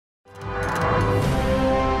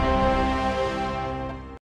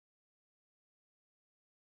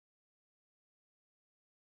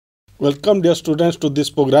Welcome dear students to this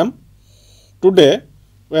program. Today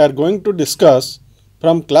we are going to discuss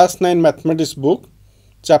from class 9 mathematics book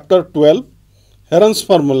chapter 12 Heron's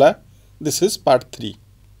formula. This is part 3.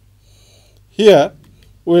 Here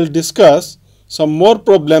we will discuss some more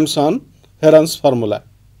problems on Heron's formula.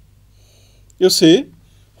 You see,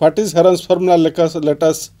 what is Heron's formula? Let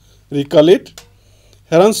us recall it.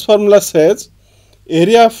 Heron's formula says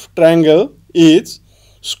area of triangle is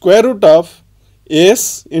square root of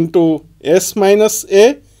s into s minus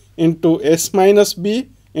a into s minus b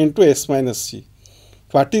into s minus c.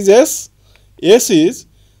 What is s? S is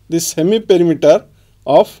the semi-perimeter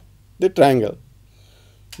of the triangle.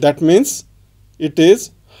 That means it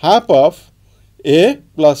is half of a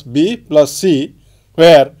plus b plus c,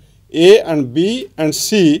 where a and b and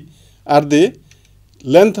c are the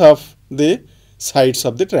length of the sides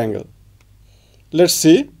of the triangle. Let's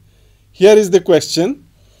see. Here is the question.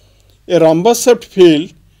 A rhombus-shaped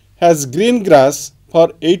field has green grass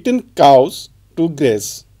for 18 cows to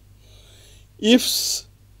graze. If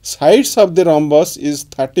sides of the rhombus is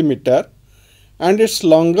 30 meter and its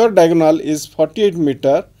longer diagonal is 48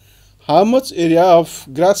 meter, how much area of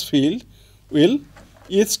grass field will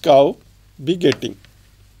each cow be getting?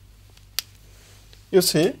 You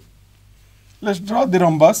see, let's draw the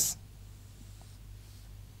rhombus.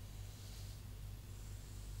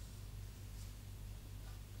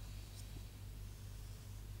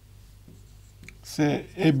 Say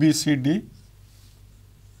A, B, C, D.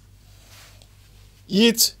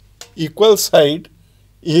 Each equal side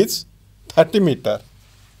is 30 meter.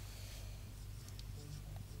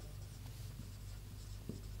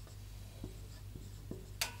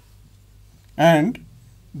 And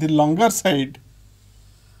the longer side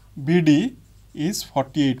BD is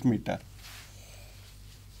 48 meter.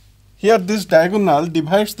 Here this diagonal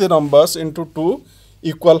divides the rhombus into two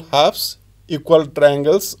equal halves, equal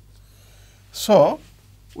triangles. So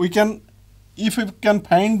we can, if we can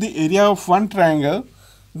find the area of one triangle,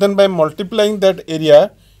 then by multiplying that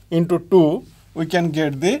area into 2, we can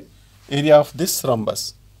get the area of this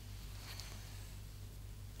rhombus.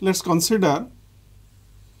 Let's consider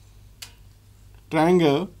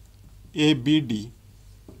triangle ABD.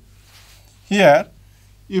 Here,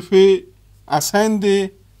 if we assign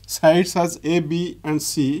the sides as A, B and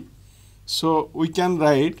C, so we can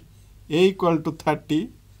write A equal to 30,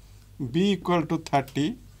 B equal to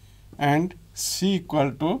 30 and C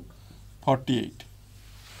equal to 48.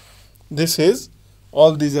 This is,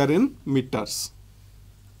 all these are in meters.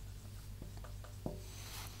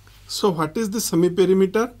 So what is the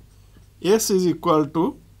semi-perimeter? S is equal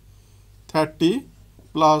to 30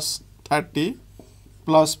 plus 30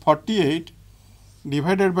 plus 48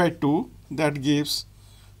 divided by 2, that gives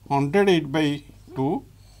 108 by 2,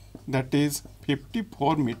 that is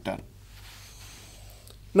 54 meter.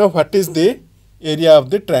 Now what is the area of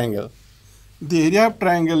the triangle? The area of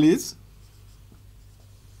triangle is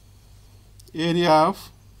area of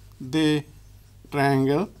the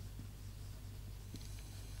triangle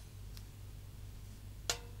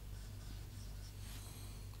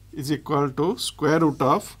is equal to square root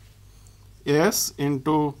of s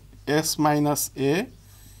into s minus a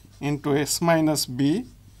into s minus b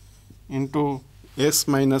into s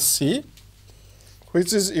minus c,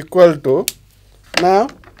 which is equal to, now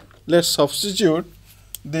let's substitute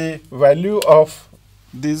the value of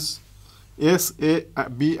these s, a,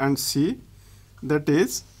 b and c, that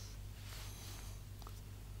is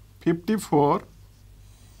 54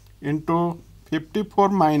 into 54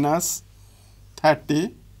 minus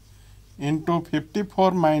 30 into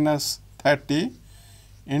 54 minus 30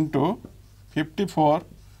 into 54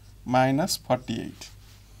 minus 48.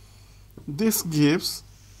 This gives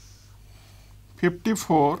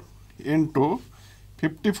 54 into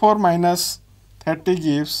 54 minus 30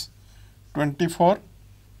 gives 24,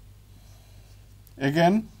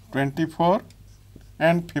 again 24,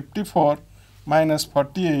 and 54 minus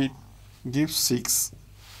 48 gives 6.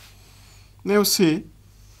 Now see,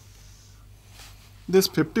 this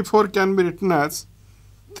 54 can be written as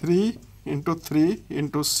 3 into 3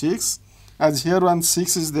 into 6. As here one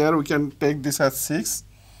 6 is there, we can take this as 6.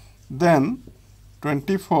 Then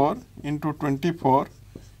 24 into 24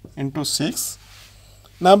 into 6.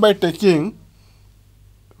 Now by taking,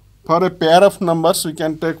 for a pair of numbers, we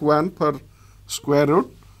can take 1 for square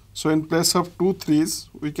root. So in place of 2 3's,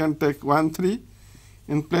 we can take 1 3.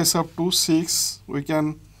 In place of 2 6, we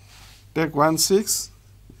can take 1 6.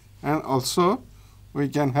 And also we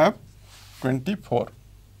can have 24.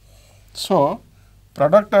 So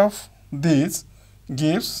product of these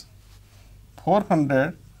gives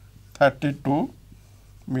 432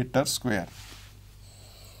 meter square.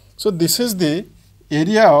 So this is the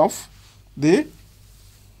area of the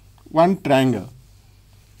one triangle.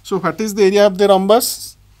 So what is the area of the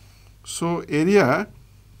rhombus? So area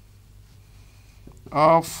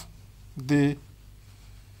of the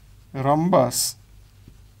rhombus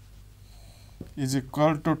is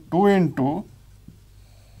equal to 2 into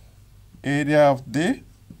area of the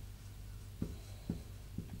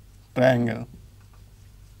triangle.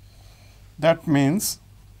 That means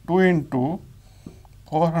 2 into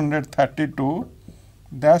 432,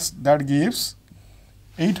 that gives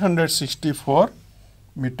 864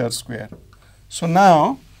 meter square. So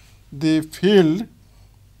now the field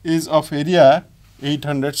is of area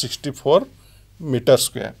 864 meter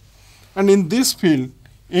square, and in this field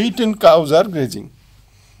 18 cows are grazing.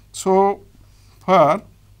 So for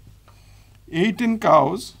 18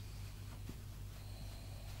 cows,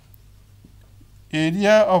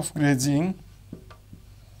 area of grazing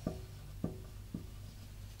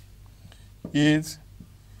is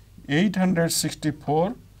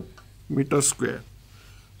 864 meter square.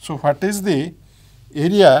 So what is the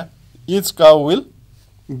area each cow will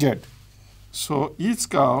get? So each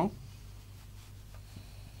cow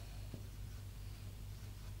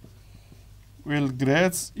will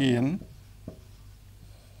graze in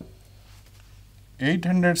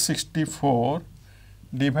 864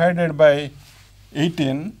 divided by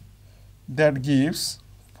 18, that gives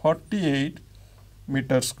 48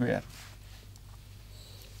 meter square.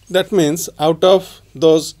 That means out of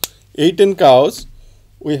those 18 cows,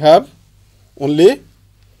 we have only,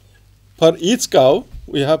 for each cow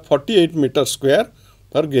we have 48 meter square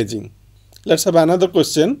for grazing. Let's have another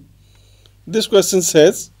question. This question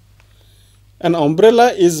says, an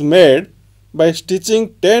umbrella is made by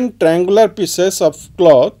stitching 10 triangular pieces of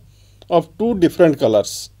cloth of 2 different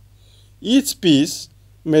colors, each piece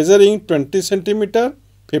measuring 20 centimeter,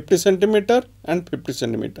 50 centimeter and 50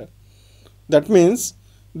 centimeter. That means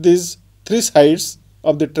these 3 sides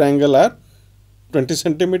of the triangle are 20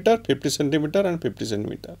 centimeter, 50 centimeter and 50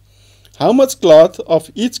 centimeter. How much cloth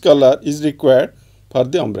of each color is required for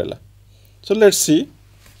the umbrella? So let's see.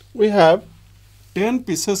 We have 10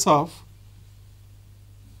 pieces of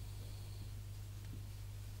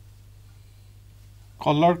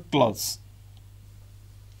colored cloths.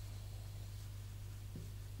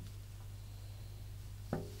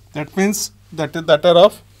 That means that are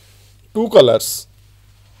of 2 colors.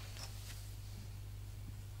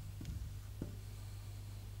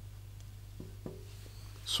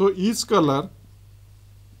 So each color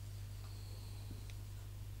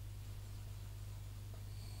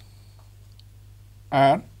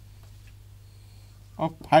are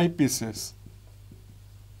of 5 pieces.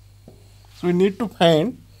 So we need to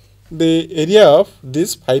find the area of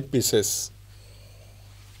these 5 pieces.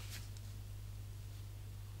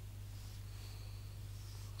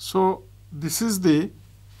 So this is the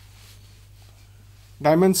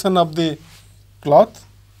dimension of the cloth,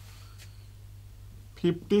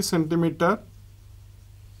 50 centimeter,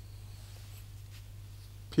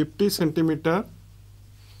 50 centimeter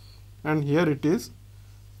and here it is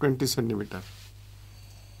 20 centimeter.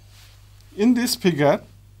 In this figure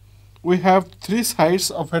we have 3 sides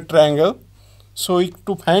of a triangle. So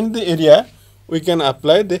to find the area we can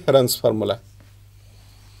apply the Heron's formula.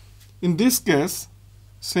 In this case,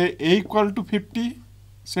 say A equal to 50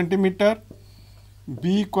 centimeter,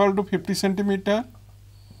 B equal to 50 centimeter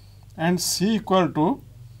and C equal to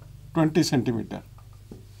 20 centimeter.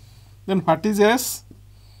 Then what is S?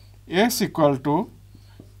 S equal to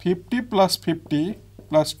 50 plus 50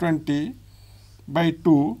 plus 20 by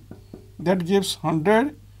 2, that gives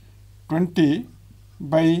 120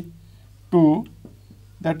 by 2,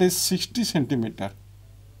 that is 60 centimeter.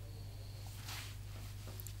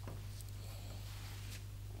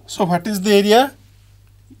 So what is the area?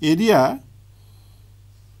 Area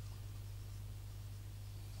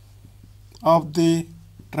of the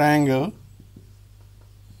triangle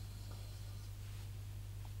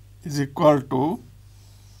is equal to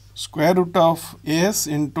square root of S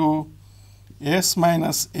into S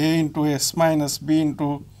minus A into S minus B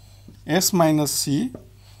into S minus C,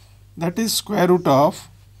 that is square root of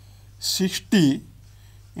 60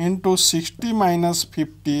 into 60 minus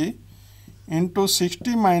 50 into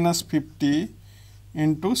 60 minus 50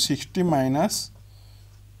 into 60 minus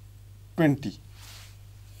 20.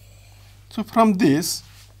 So from this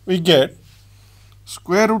we get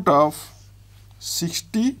square root of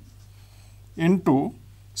 60 into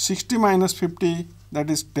 60 minus 50, that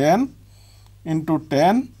is 10 into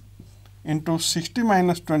 10 into 60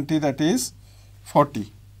 minus 20, that is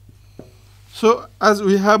 40. So as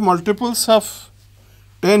we have multiples of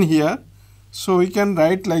 10 here, so we can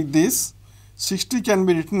write like this: 60 can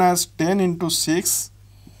be written as 10 into 6,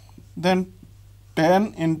 then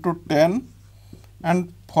 10 into 10,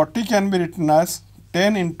 and 40 can be written as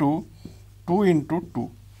 10 into 2 into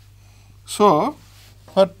 2. So,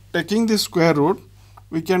 for taking the square root,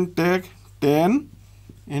 we can take 10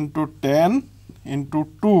 into 10 into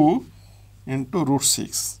 2 into root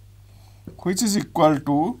 6, which is equal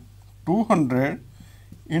to 200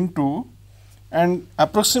 into, and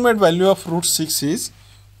approximate value of root 6 is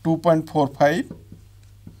 2.45.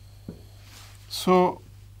 So,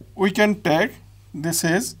 we can take this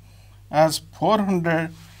is as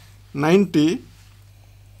 490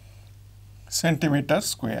 centimeter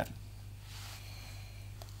square.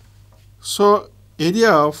 So,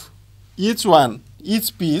 area of each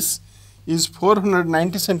piece is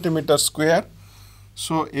 490 centimeter square.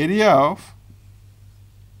 So, area of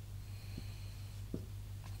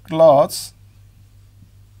cloths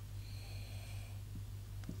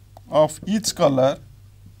of each color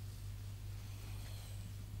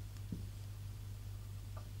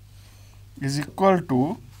is equal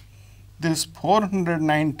to this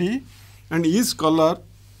 490, and each color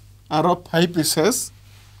are of 5 pieces.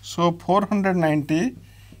 So, 490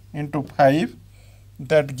 into 5,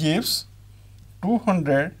 that gives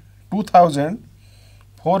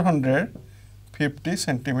 2450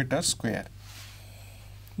 centimeter square.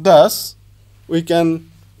 Thus, we can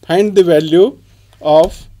find the value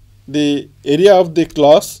of the area of the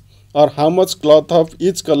cloth, or how much cloth of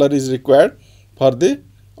each color is required for the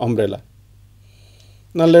umbrella.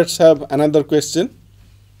 Now, let's have another question.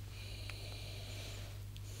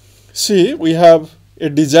 See, we have a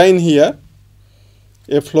design here,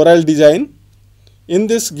 a floral design. In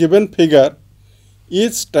this given figure,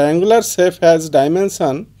 each triangular shape has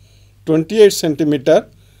dimension 28 centimeter,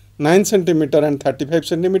 9 centimeter and 35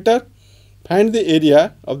 centimeter. Find the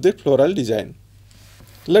area of the floral design.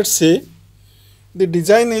 Let's see, the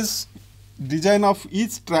design of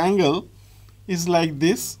each triangle is like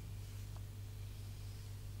this,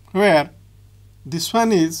 where this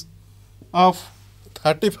one is of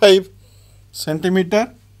 35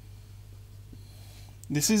 centimeter,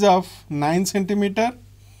 this is of 9 centimeter,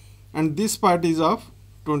 and this part is of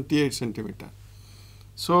 28 centimeter.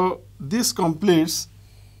 So, this completes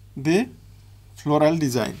the floral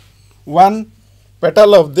design, one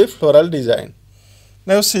petal of the floral design.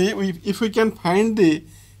 Now, see, if we can find the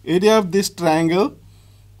area of this triangle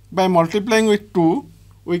by multiplying with 2,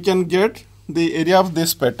 we can get the area of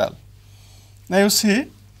this petal. Now, you see,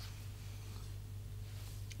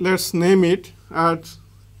 let's name it as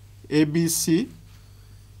ABC.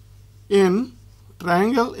 In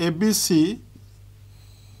triangle ABC,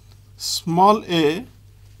 small a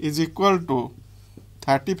is equal to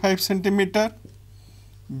 35 centimeter,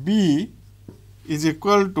 B is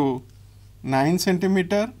equal to 9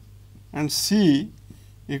 centimeter, and C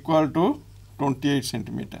equal to 28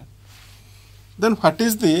 centimeter. Then what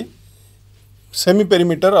is the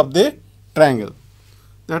semi-perimeter of the triangle?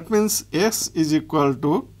 That means S is equal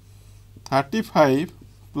to 35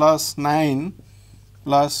 plus 9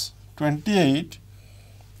 plus 28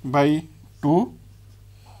 by 2.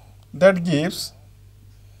 That gives,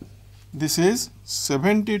 this is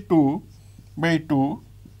 72 by 2,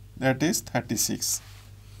 that is 36.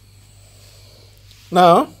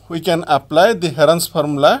 Now, we can apply the Heron's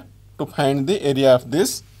formula to find the area of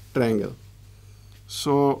this triangle.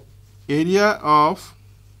 So, area of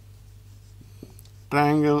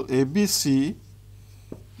triangle ABC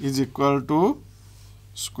is equal to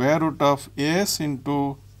square root of S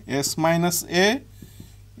into S minus A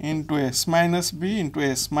into S minus B into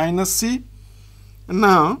S minus C.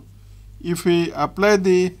 Now, if we apply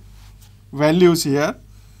the values here,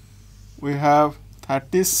 we have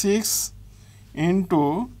 36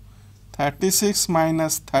 into 36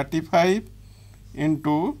 minus 35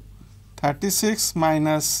 into 36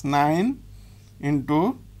 minus 9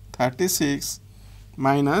 into 36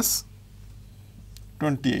 minus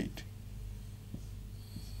 28.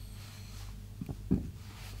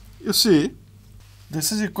 You see,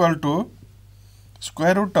 this is equal to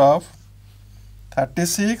square root of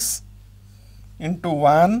 36 into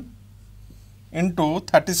 1 into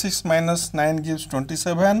 36 minus 9 gives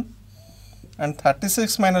 27, and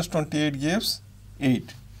 36 minus 28 gives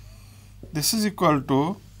 8. This is equal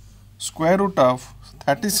to square root of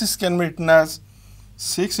 36 can be written as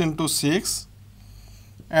 6 into 6,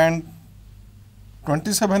 and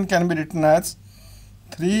 27 can be written as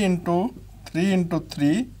 3 into 3 into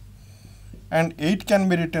 3, and 8 can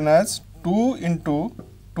be written as 2 into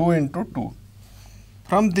 2 into 2.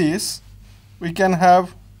 From this, we can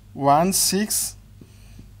have 1 6,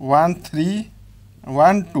 1 3,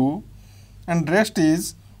 1 2, and rest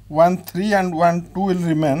is 1 3 and 1 2 will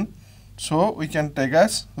remain, so we can take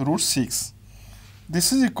as root 6.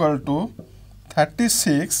 This is equal to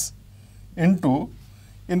 36 into,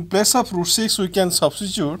 in place of root 6 we can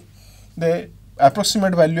substitute the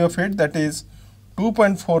approximate value of it, that is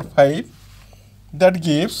 2.45, that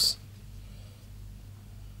gives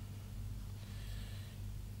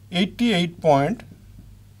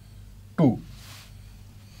 88.2,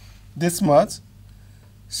 this much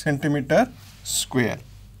centimeter square.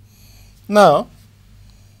 Now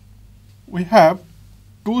we have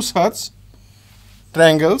two such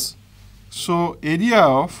triangles, so area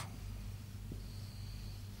of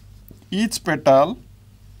each petal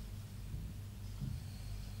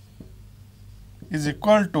is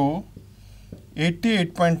equal to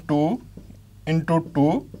 88.2 into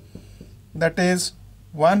 2, that is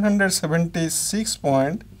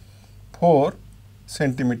 176.4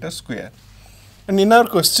 centimeter square. And in our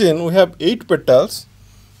question we have 8 petals,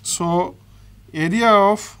 so area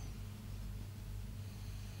of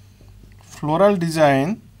floral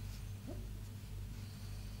design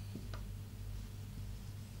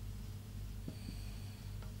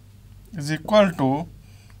is equal to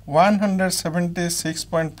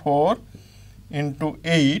 176.4 into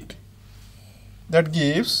 8, that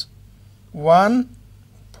gives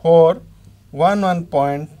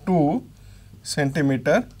 1411.2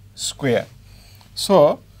 centimeter square.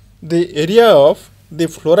 So the area of the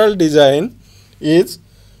floral design is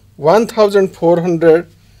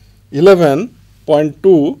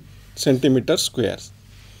 1411.2 centimeter squares.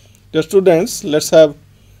 Dear students, let's have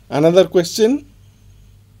another question.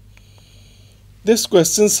 This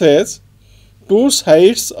question says two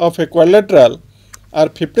sides of a quadrilateral are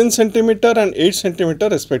 15 centimeter and 8 centimeter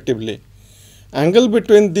respectively. Angle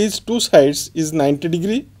between these two sides is 90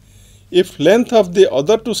 degree. If length of the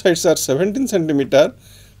other two sides are 17 centimeter,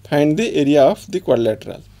 find the area of the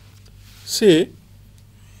quadrilateral. See,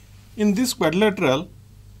 in this quadrilateral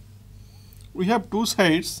we have two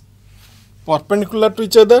sides perpendicular to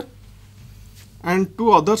each other and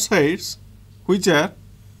two other sides which are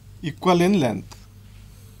equal in length.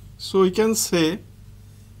 So we can say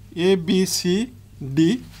A, B, C,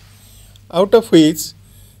 D, out of which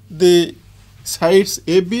the sides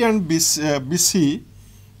AB and BC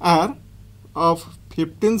are of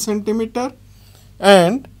 15 centimeter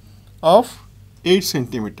and of 8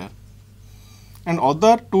 centimeter, and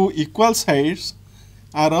other two equal sides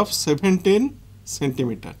are of 17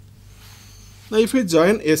 centimeter. Now if we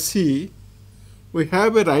join AC, we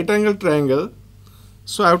have a right angle triangle.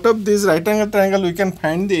 So out of this right angle triangle we can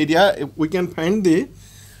find the area, we can find the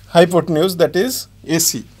hypotenuse, that is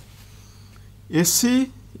AC.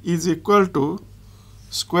 AC is equal to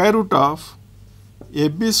square root of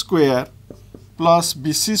AB square plus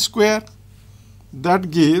BC square, that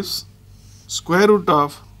gives square root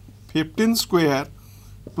of 15 square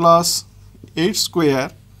plus 8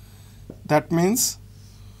 square, that means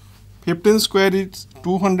 15 square is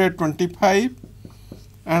 225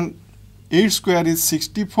 and 8 square is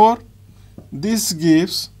 64. This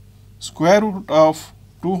gives square root of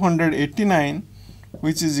 289,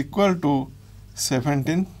 which is equal to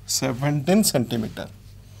 17 centimeter.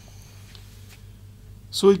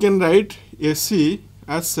 So we can write AC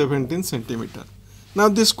as 17 centimeter. Now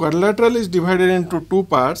this quadrilateral is divided into two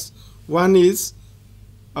parts. One is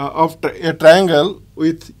of a triangle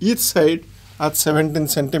with each side at 17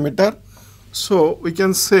 centimeter. So we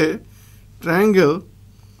can say triangle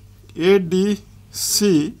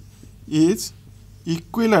ADC is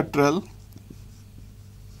equilateral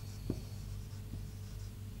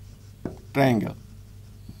triangle.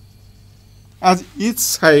 As each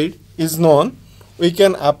side is known, we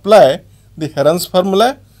can apply the Heron's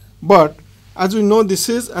formula, but as we know this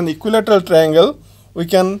is an equilateral triangle, we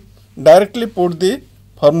can directly put the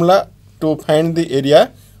formula to find the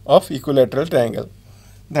area of equilateral triangle.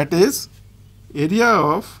 That is, area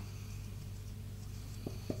of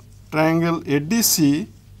triangle ADC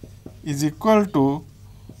is equal to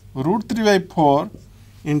root 3 by 4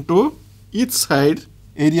 into each side,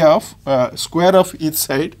 area of square of each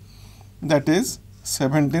side, that is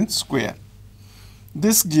 17 square.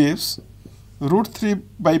 This gives root 3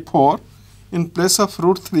 by 4. In place of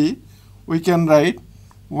root 3 we can write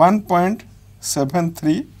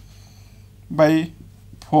 1.73 by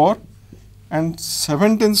 4, and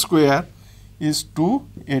 17 square is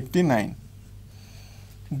 289.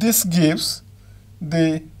 This gives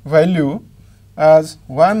the value as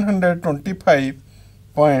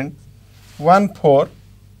 125.14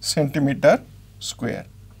 centimeter square.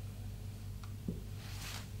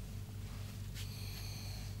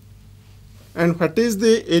 And what is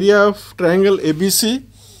the area of triangle ABC?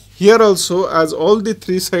 here also, as all the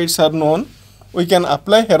three sides are known, we can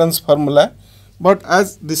apply Heron's formula. But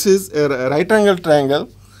as this is a right angle triangle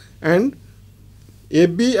and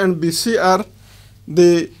AB and BC are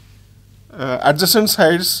the adjacent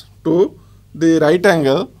sides to the right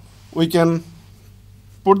angle, we can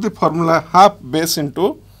put the formula half base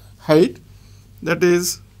into height, that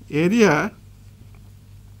is area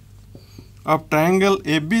of triangle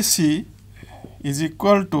ABC is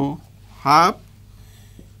equal to half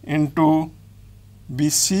into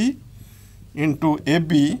BC into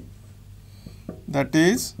AB, that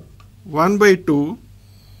is 1 by 2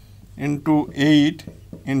 into 8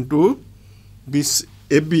 into BC,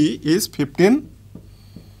 AB is 15,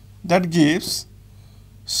 that gives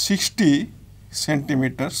 60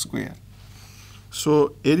 centimeter square.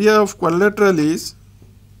 So area of quadrilateral is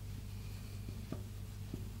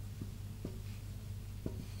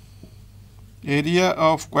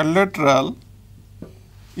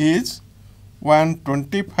is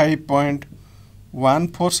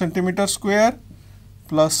 125.14 centimeter square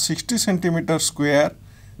plus 60 centimeter square,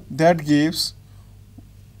 that gives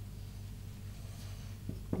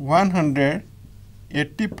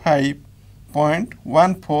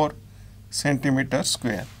 185.14 centimeter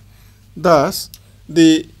square. Thus,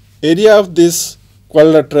 the area of this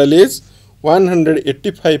quadrilateral is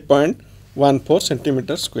 185.14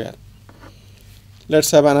 centimeter square.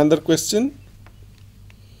 Let's have another question.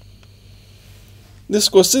 This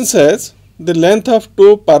question says the length of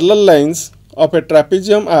two parallel lines of a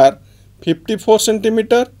trapezium are 54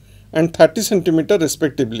 centimeter and 30 centimeter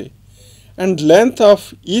respectively, and length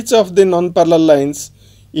of each of the non-parallel lines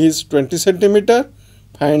is 20 centimeter.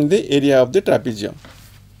 Find the area of the trapezium.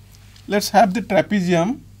 Let's have the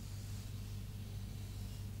trapezium.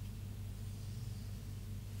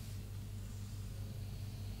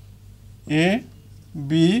 A,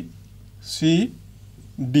 B, C,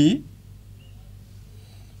 D,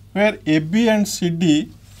 where AB and CD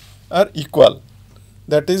are equal,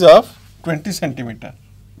 that is of 20 centimeter.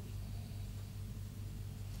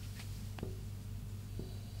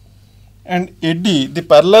 And AD, the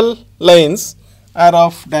parallel lines are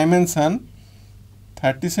of dimension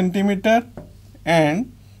 30 centimeter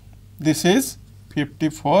and this is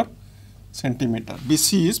 54 centimeter.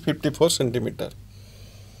 BC is 54 centimeter.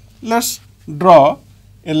 Let's draw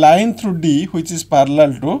a line through D which is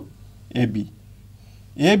parallel to AB.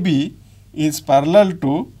 AB is parallel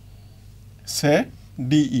to, say,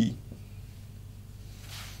 DE.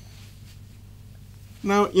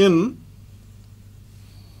 Now in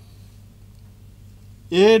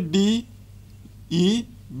ADEB,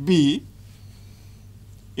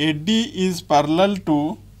 AD is parallel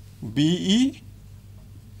to BE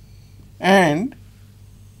and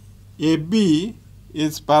AB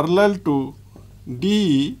is parallel to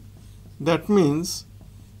DE. That means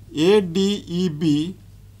ADEB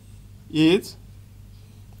is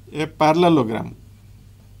a parallelogram.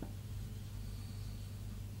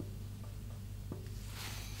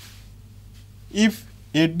 If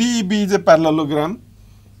ADEB is a parallelogram,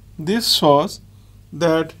 this shows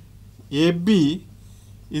that AB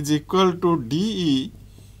is equal to DE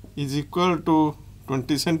is equal to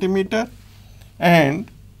 20 centimeter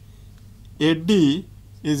and AD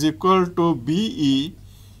is equal to BE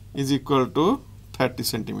is equal to 30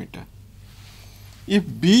 centimeter. If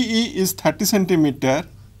BE is 30 centimeter,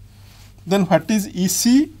 then what is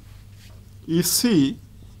EC? EC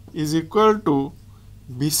is equal to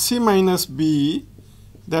BC minus BE,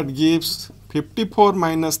 that gives 54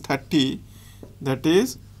 minus 30, that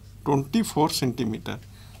is 24 centimeter.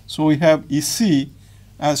 So we have EC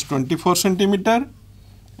as 24 centimeter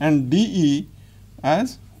and DE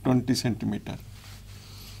as 20 centimeter.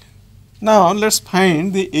 Now let's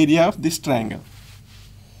find the area of this triangle.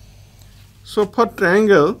 So for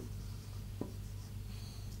triangle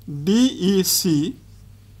DEC,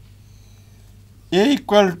 A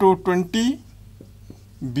equal to 20,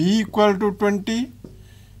 B equal to 20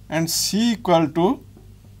 and C equal to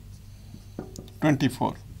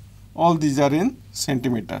 24. All these are in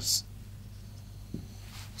centimeters.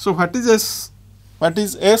 So what is S? What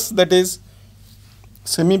is S? That is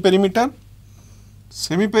semi-perimeter.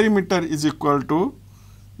 Semi-perimeter is equal to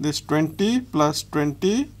this 20 plus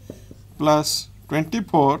 20 plus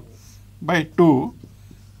 24 by 2,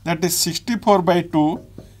 that is 64 by 2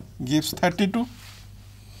 gives 32.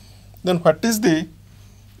 Then what is the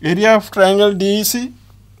area of triangle DEC?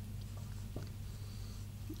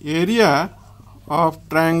 Area of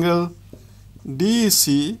triangle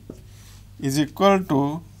DEC is equal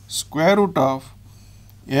to square root of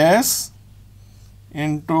S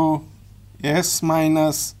into S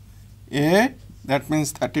minus A, that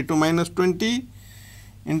means 32 minus 20,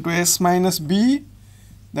 into S minus B,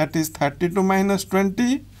 that is 32 minus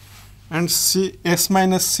 20, and S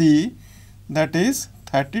minus C, that is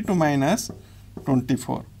 32 minus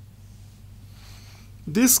 24.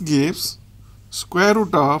 This gives square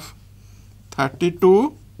root of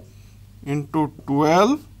 32 into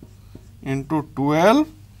 12 into 12,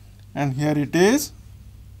 and here it is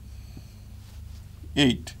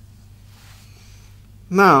 8.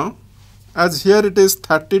 Now, as here it is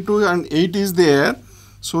 32 and 8 is there,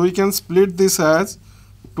 so we can split this as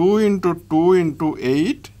 2 into 2 into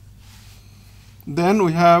 8. Then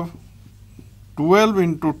we have 12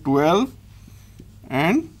 into 12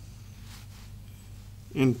 and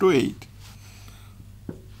into 8.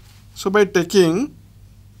 So by taking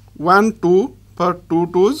 1 2 for 2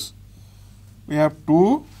 2's, we have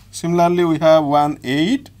 2. Similarly, we have 1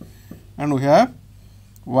 8 and we have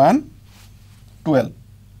 1 12.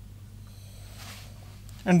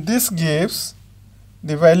 And this gives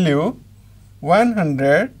the value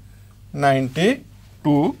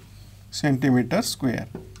 192 centimeter square.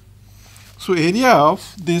 So area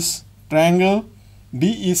of this triangle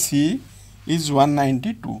DEC is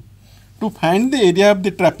 192. To find the area of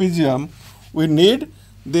the trapezium, we need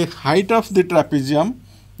the height of the trapezium,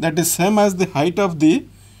 that is same as the height of the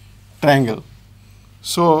triangle.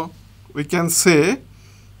 So we can say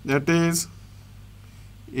that is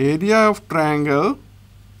area of triangle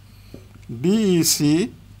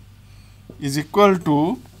DEC is equal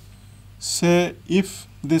to, say, if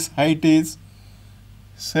this height is,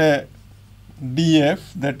 say, DF,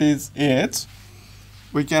 that is H,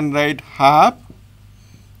 we can write half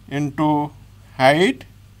into height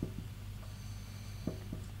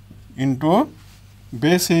into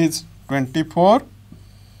base is 24,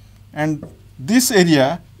 and this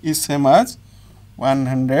area is same as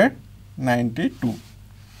 192.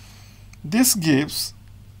 This gives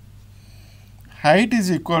height is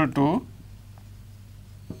equal to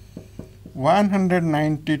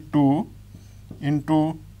 192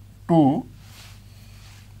 into 2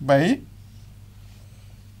 by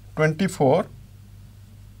 24,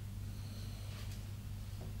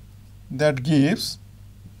 that gives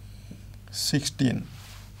 16.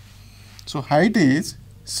 So height is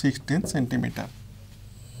 16 centimeter.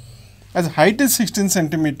 As height is 16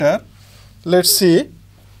 centimeter, let's see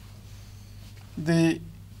the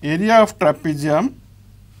area of trapezium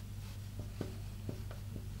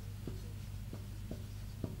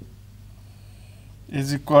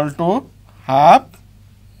is equal to half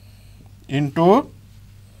into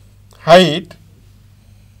height,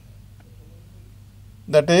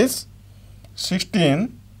 that is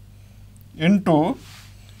 16, into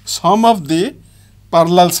sum of the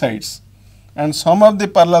parallel sides, and sum of the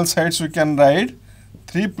parallel sides we can write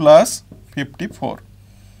 3 plus 54,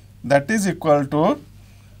 that is equal to,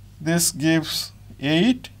 this gives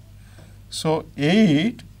 8, so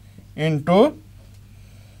 8 into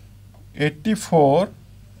 84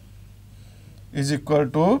 is equal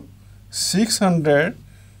to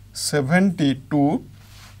 672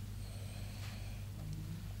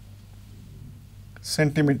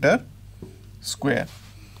 centimeter square.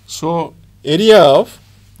 So area of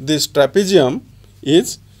this trapezium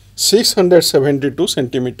is 672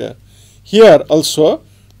 centimeter. Here also,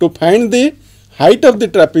 to find the height of the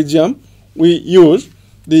trapezium, we use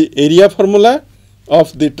the area formula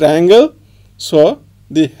of the triangle. So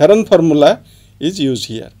the Heron formula is used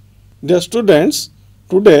here. Dear students,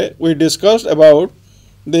 today we discussed about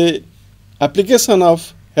the application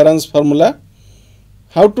of Heron's formula,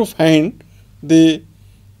 how to find the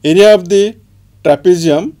area of the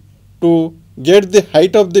trapezium. To get the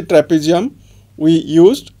height of the trapezium, we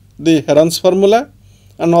used the Heron's formula,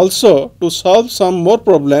 and also to solve some more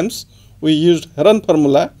problems, we used Heron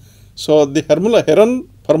formula. So the Heron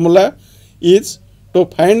formula is to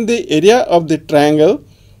find the area of the triangle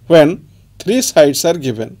when 3 sides are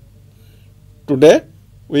given. Today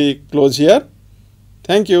we close here.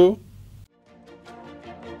 Thank you.